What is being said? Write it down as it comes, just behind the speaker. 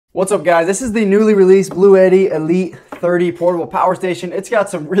What's up guys, this is the newly released BLUETTI Elite 30 portable power station. It's got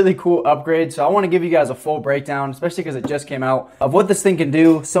some really cool upgrades, so I want to give you guys a full breakdown, especially because it just came out, of what this thing can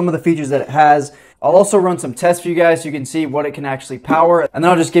do, some of the features that it has. I'll also run some tests for you guys so you can see what it can actually power, and then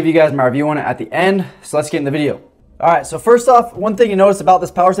I'll just give you guys my review on it at the end. So let's get in the video. Alright, so first off, one thing you notice about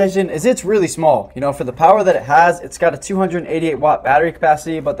this power station is it's really small. You know, for the power that it has, it's got a 288 watt battery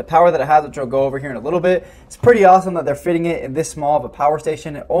capacity, but the power that it has, which I'll go over here in a little bit, it's pretty awesome that they're fitting it in this small of a power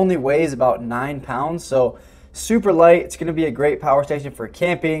station. It only weighs about 9 pounds, so super light. It's going to be a great power station for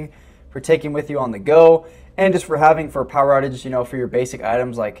camping, for taking with you on the go, and just for having for power outage, you know, for your basic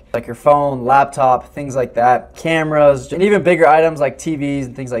items like your phone, laptop, things like that, cameras, and even bigger items like TVs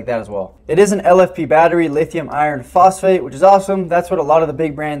and things like that as well. It is an LFP battery, lithium iron phosphate, which is awesome. That's what a lot of the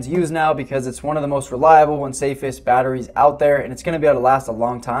big brands use now because it's one of the most reliable and safest batteries out there, and it's going to be able to last a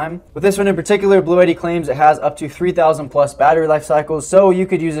long time. With this one in particular, BLUETTI claims it has up to 3,000 plus battery life cycles, so you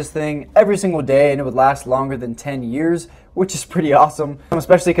could use this thing every single day and it would last longer than 10 years, which is pretty awesome,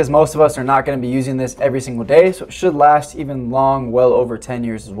 especially because most of us are not going to be using this every single day, so it should last even long, well over 10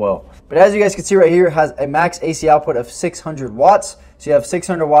 years as well. But as you guys can see right here, it has a max AC output of 600 watts. So you have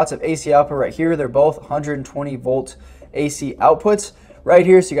 600 watts of AC output right here. They're both 120 volt AC outputs right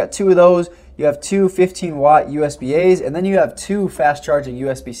here. So you got two of those. You have two 15 watt USB-A's, and then you have two fast charging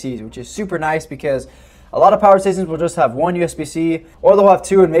USB-C's, which is super nice because a lot of power stations will just have one USB-C, or they'll have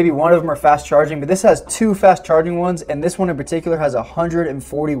two and maybe one of them are fast charging, but this has two fast charging ones, and this one in particular has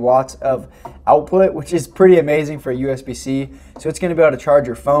 140 watts of output, which is pretty amazing for a USB-C. So it's going to be able to charge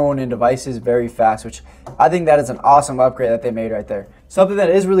your phone and devices very fast, which I think that is an awesome upgrade that they made right there. Something that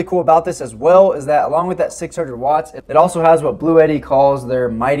is really cool about this as well is that along with that 600 watts, it also has what BLUETTI calls their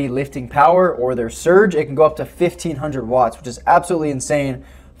mighty lifting power, or their surge. It can go up to 1,500 watts, which is absolutely insane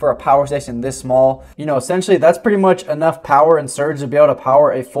for a power station this small. You know, essentially that's pretty much enough power and surge to be able to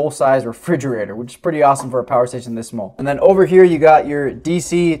power a full-size refrigerator, which is pretty awesome for a power station this small. And then over here you got your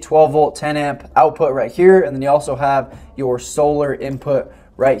DC 12 volt 10 amp output right here, and then you also have your solar input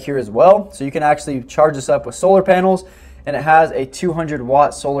right here as well. So you can actually charge this up with solar panels, and it has a 200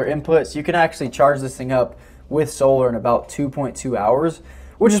 watt solar input, so you can actually charge this thing up with solar in about 2.2 hours,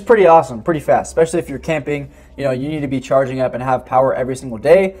 which is pretty awesome, pretty fast, especially if you're camping. You know, you need to be charging up and have power every single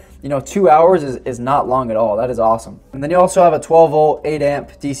day. You know, 2 hours is not long at all. That is awesome. And then you also have a 12 volt 8 amp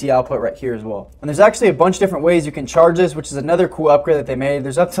DC output right here as well. And there's actually a bunch of different ways you can charge this, which is another cool upgrade that they made.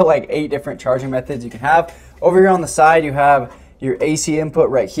 There's up to like 8 different charging methods you can have. Over here on the side you have your AC input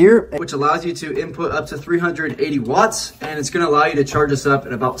right here, which allows you to input up to 380 watts, and it's going to allow you to charge this up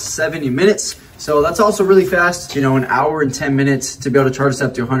in about 70 minutes. So that's also really fast, you know, an hour and 10 minutes to be able to charge this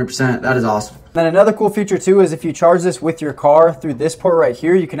up to 100%. That is awesome. Then another cool feature too is if you charge this with your car through this port right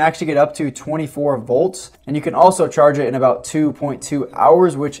here, you can actually get up to 24 volts, and you can also charge it in about 2.2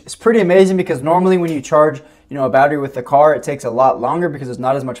 hours, which is pretty amazing because normally when you charge, you know, a battery with the car, it takes a lot longer because there's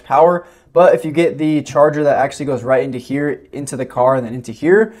not as much power. But if you get the charger that actually goes right into here, into the car, and then into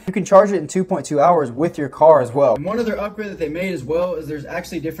here, you can charge it in 2.2 hours with your car as well. And one other upgrade that they made as well is there's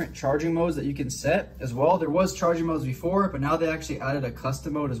actually different charging modes that you can set as well. There was charging modes before, but now they actually added a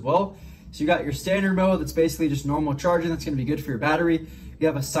custom mode as well. So you got your standard mode that's basically just normal charging. That's going to be good for your battery. You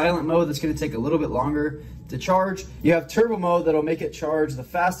have a silent mode that's going to take a little bit longer to charge. You have turbo mode that'll make it charge the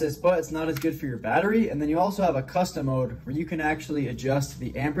fastest, but it's not as good for your battery. And then you also have a custom mode where you can actually adjust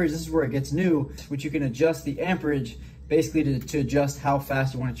the amperage. This is where it gets new, which you can adjust the amperage basically to adjust how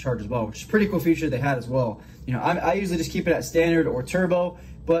fast you want to charge as well, which is a pretty cool feature they had as well. You know, I usually just keep it at standard or turbo,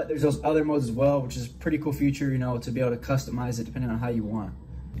 but there's those other modes as well, which is a pretty cool feature, you know, to be able to customize it depending on how you want.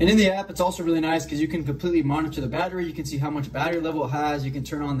 And in the app, it's also really nice because you can completely monitor the battery. You can see how much battery level it has. You can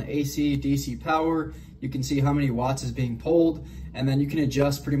turn on the AC, DC power. You can see how many watts is being pulled. And then you can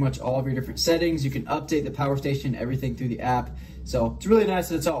adjust pretty much all of your different settings. You can update the power station, everything through the app. So it's really nice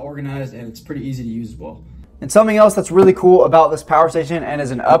that it's all organized and it's pretty easy to use as well. And something else that's really cool about this power station and as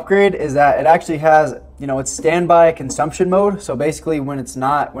an upgrade is that it actually has, you know, it's standby consumption mode. So basically when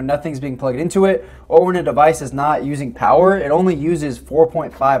nothing's being plugged into it, or when a device is not using power, it only uses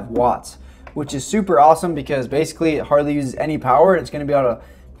 4.5 watts, which is super awesome because basically it hardly uses any power, and it's going to be able to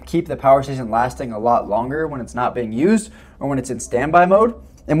keep the power station lasting a lot longer when it's not being used or when it's in standby mode.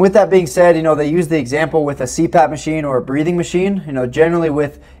 And with that being said, you know, they use the example with a CPAP machine or a breathing machine. You know, generally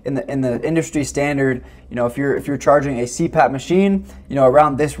in the industry standard, you know, if you're charging a CPAP machine, you know,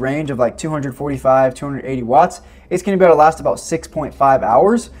 around this range of like 245, 280 watts, it's going to be able to last about 6.5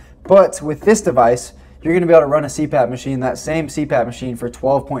 hours. But with this device, you're going to be able to run a CPAP machine, that same CPAP machine, for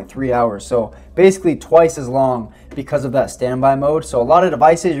 12.3 hours. So basically twice as long because of that standby mode. So a lot of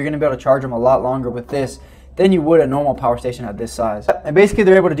devices, you're going to be able to charge them a lot longer with this than you would a normal power station at this size. And basically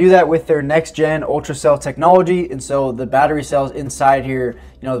they're able to do that with their next gen ultra cell technology. And so the battery cells inside here,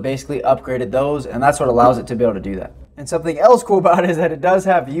 you know, basically upgraded those, and that's what allows it to be able to do that. And something else cool about it is that it does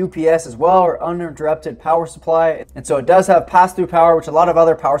have UPS as well, or uninterrupted power supply. And so it does have pass-through power, which a lot of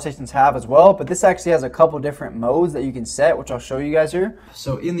other power stations have as well. But this actually has a couple different modes that you can set, which I'll show you guys here.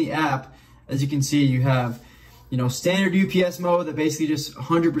 So in the app, as you can see, you have, you know, standard UPS mode that basically just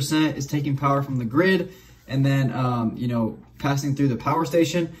 100% is taking power from the grid and then, you know, passing through the power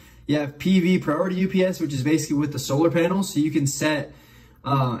station. You have PV priority UPS, which is basically with the solar panels. So you can set,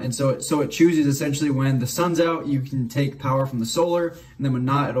 and so it chooses essentially when the sun's out, you can take power from the solar, and then when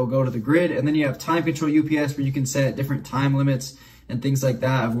not, it'll go to the grid. And then you have time control UPS, where you can set different time limits and things like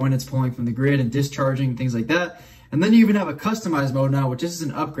that of when it's pulling from the grid and discharging, things like that. And then you even have a customized mode now, which is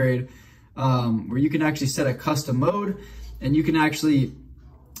an upgrade, where you can actually set a custom mode, and you can actually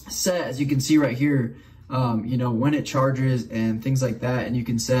set, as you can see right here, you know, when it charges and things like that. And you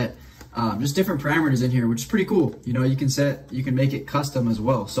can set just different parameters in here, which is pretty cool. You know, you can make it custom as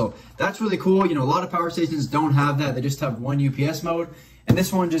well. So that's really cool. You know, a lot of power stations don't have that. They just have one UPS mode. And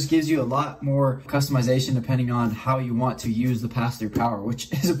this one just gives you a lot more customization depending on how you want to use the pass-through power,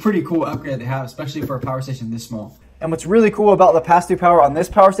 which is a pretty cool upgrade they have, especially for a power station this small. And what's really cool about the pass-through power on this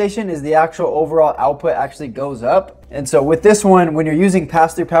power station is the actual overall output actually goes up. And so with this one, when you're using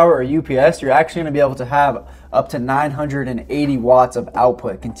pass-through power or UPS, you're actually gonna be able to have up to 980 watts of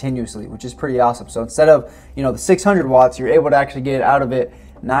output continuously, which is pretty awesome. So instead of, you know, the 600 watts, you're able to actually get out of it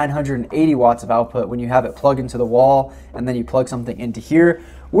 980 watts of output when you have it plugged into the wall and then you plug something into here,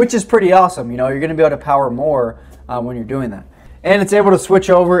 which is pretty awesome. You know, you're gonna be able to power more when you're doing that. And it's able to switch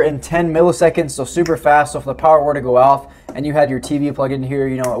over in 10 milliseconds, so super fast. So if the power were to go off and you had your TV plugged in here,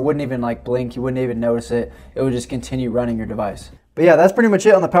 you know, it wouldn't even like blink, you wouldn't even notice it. It would just continue running your device. But yeah, that's pretty much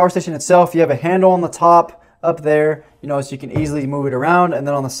it on the power station itself. You have a handle on the top up there, you know, so you can easily move it around. And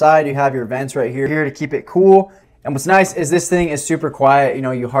then on the side, you have your vents right here to keep it cool. And what's nice is this thing is super quiet. You know,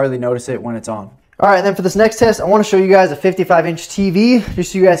 you hardly notice it when it's on. All right, and then for this next test, I want to show you guys a 55-inch TV,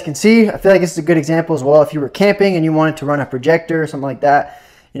 just so you guys can see. I feel like this is a good example as well. If you were camping and you wanted to run a projector or something like that,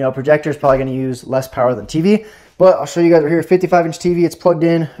 you know, a projector is probably going to use less power than TV. But I'll show you guys right here, 55-inch TV. It's plugged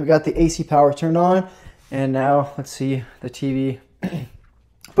in. We got the AC power turned on. And now, let's see the TV.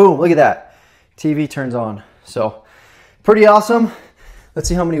 Boom, look at that. TV turns on. So, pretty awesome. Let's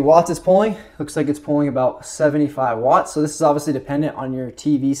see how many watts it's pulling. Looks like it's pulling about 75 watts. So this is obviously dependent on your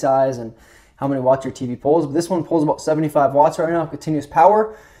TV size and how many watts your TV pulls. But this one pulls about 75 watts right now, continuous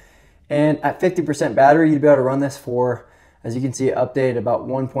power. And at 50% battery, you'd be able to run this for, as you can see, updated about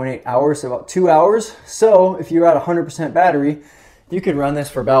 1.8 hours, so about 2 hours. So if you're at 100% battery, you could run this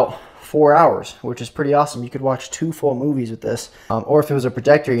for about 4 hours, which is pretty awesome. You could watch 2 full movies with this. Or if it was a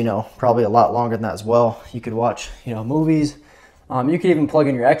projector, you know, probably a lot longer than that as well. You could watch, you know, movies. You could even plug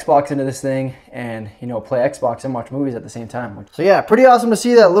in your Xbox into this thing and, you know, play Xbox and watch movies at the same time. So yeah, pretty awesome to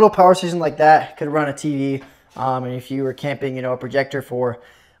see that little power station like that could run a TV. And if you were camping, you know, a projector for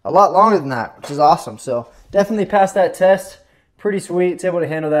a lot longer than that, which is awesome. So definitely passed that test. Pretty sweet. It's able to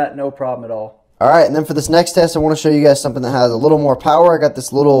handle that, no problem at all. All right, and then for this next test, I want to show you guys something that has a little more power. I got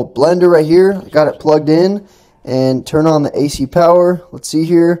this little blender right here. I got it plugged in and turn on the AC power. Let's see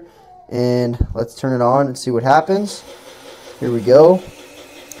here, and let's turn it on and see what happens. Here we go.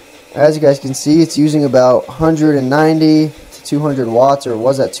 As you guys can see, it's using about 190 to 200 watts, or it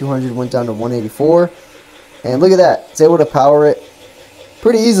was at 200, went down to 184. And look at that. It's able to power it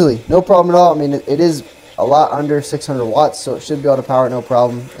pretty easily. No problem at all. I mean, it is a lot under 600 watts, so it should be able to power it no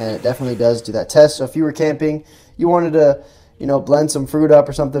problem. And it definitely does do that test. So if you were camping, you wanted to, you know, blend some fruit up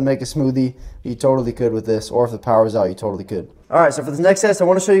or something, make a smoothie, you totally could with this. Or if the power is out, you totally could. All right, so for this next test, I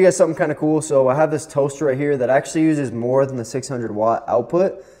want to show you guys something kind of cool. So I have this toaster right here that actually uses more than the 600 watt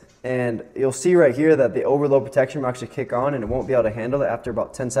output. And you'll see right here that the overload protection will actually kick on and it won't be able to handle it after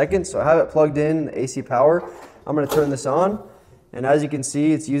about 10 seconds. So I have it plugged in, the AC power. I'm going to turn this on. And as you can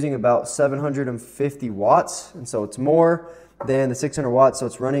see, it's using about 750 watts. And so it's more than the 600 watts. So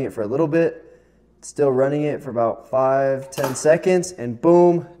it's running it for a little bit. Still running it for about 5-10 seconds, and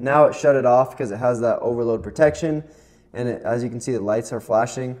boom, now it shut it off because it has that overload protection. And as you can see, the lights are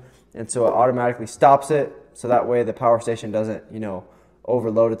flashing, and so it automatically stops it, so that way the power station doesn't, you know,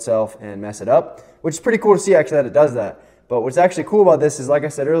 overload itself and mess it up, which is pretty cool to see actually that it does that. But what's actually cool about this is, like I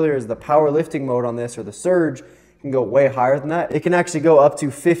said earlier, is the powerlifting mode on this, or the surge, can go way higher than that. It can actually go up to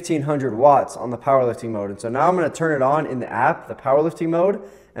 1500 watts on the powerlifting mode. And so now I'm going to turn it on in the app, the powerlifting mode.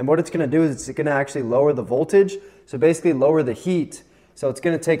 And what it's going to do is it's going to actually lower the voltage. So basically lower the heat. So it's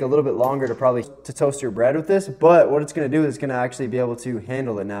going to take a little bit longer to toast your bread with this. But what it's going to do is it's going to actually be able to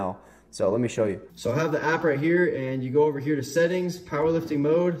handle it now. So let me show you. So I have the app right here, and you go over here to settings, powerlifting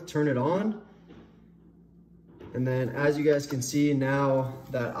mode, turn it on. And then as you guys can see, now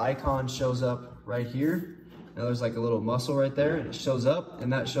that icon shows up right here. Now there's like a little muscle right there, and it shows up,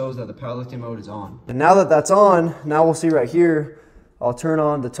 and that shows that the powerlifting mode is on. And now that that's on, now we'll see right here, I'll turn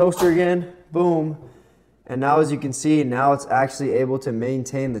on the toaster again, boom. And now as you can see, now it's actually able to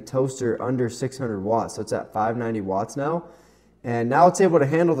maintain the toaster under 600 watts. So it's at 590 watts now. And now it's able to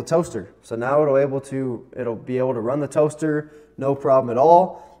handle the toaster. So now it'll be able to run the toaster, no problem at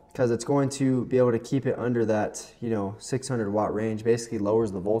all, because it's going to be able to keep it under that, 600 watt range, basically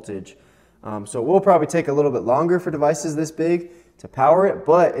lowers the voltage. So it will probably take a little bit longer for devices this big to power it,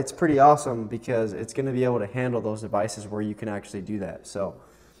 but it's pretty awesome because it's going to be able to handle those devices where you can actually do that. So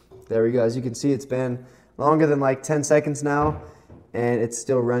there we go. As you can see, it's been longer than like 10 seconds now, and it's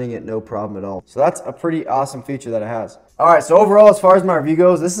still running it no problem at all. So that's a pretty awesome feature that it has. All right, so overall, as far as my review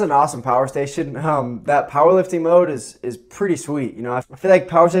goes, this is an awesome power station. That powerlifting mode is pretty sweet. I feel like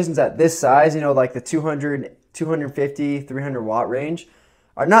power stations at this size, like the 200, 250, 300 watt range,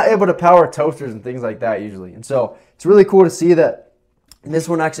 are not able to power toasters and things like that usually. And so it's really cool to see that this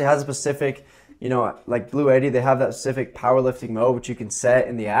one actually has a specific, like BLUETTI, they have that specific powerlifting mode, which you can set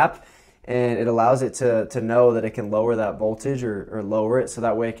in the app. And it allows it to know that it can lower that voltage or lower it, so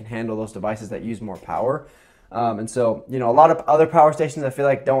that way it can handle those devices that use more power. And so, a lot of other power stations I feel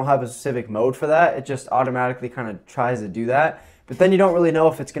like don't have a specific mode for that. It just automatically kind of tries to do that. But then you don't really know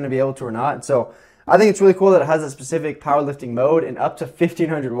if it's going to be able to or not. And so I think it's really cool that it has a specific powerlifting mode, and up to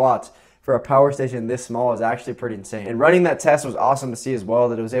 1500 watts for a power station this small is actually pretty insane. And running that test was awesome to see as well,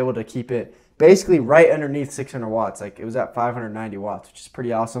 that it was able to keep it basically right underneath 600 watts. Like it was at 590 watts, which is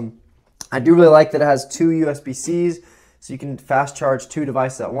pretty awesome. I do really like that it has two USB-Cs, so you can fast charge two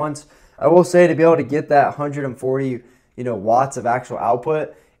devices at once. I will say, to be able to get that 140 watts of actual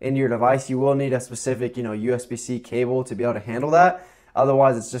output into your device, you will need a specific USB-C cable to be able to handle that.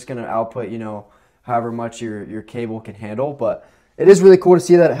 Otherwise, it's just going to output however much your cable can handle. But it is really cool to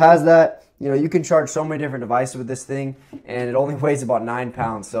see that it has that. You can charge so many different devices with this thing, and it only weighs about 9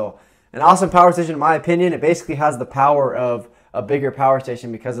 pounds. So an awesome power station in my opinion. It basically has the power of a bigger power station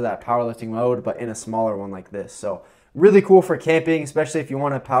because of that powerlifting mode, but in a smaller one like this. So really cool for camping, especially if you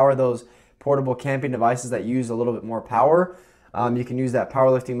want to power those portable camping devices that use a little bit more power. You can use that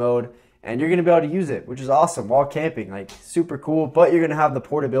powerlifting mode, and you're going to be able to use it, which is awesome while camping. Like super cool, but you're going to have the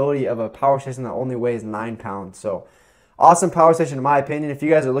portability of a power station that only weighs 9 pounds. So awesome power station in my opinion. If you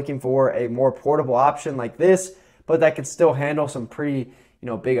guys are looking for a more portable option like this, but that can still handle some pretty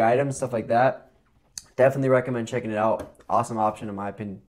big items, stuff like that, definitely recommend checking it out. Awesome option in my opinion.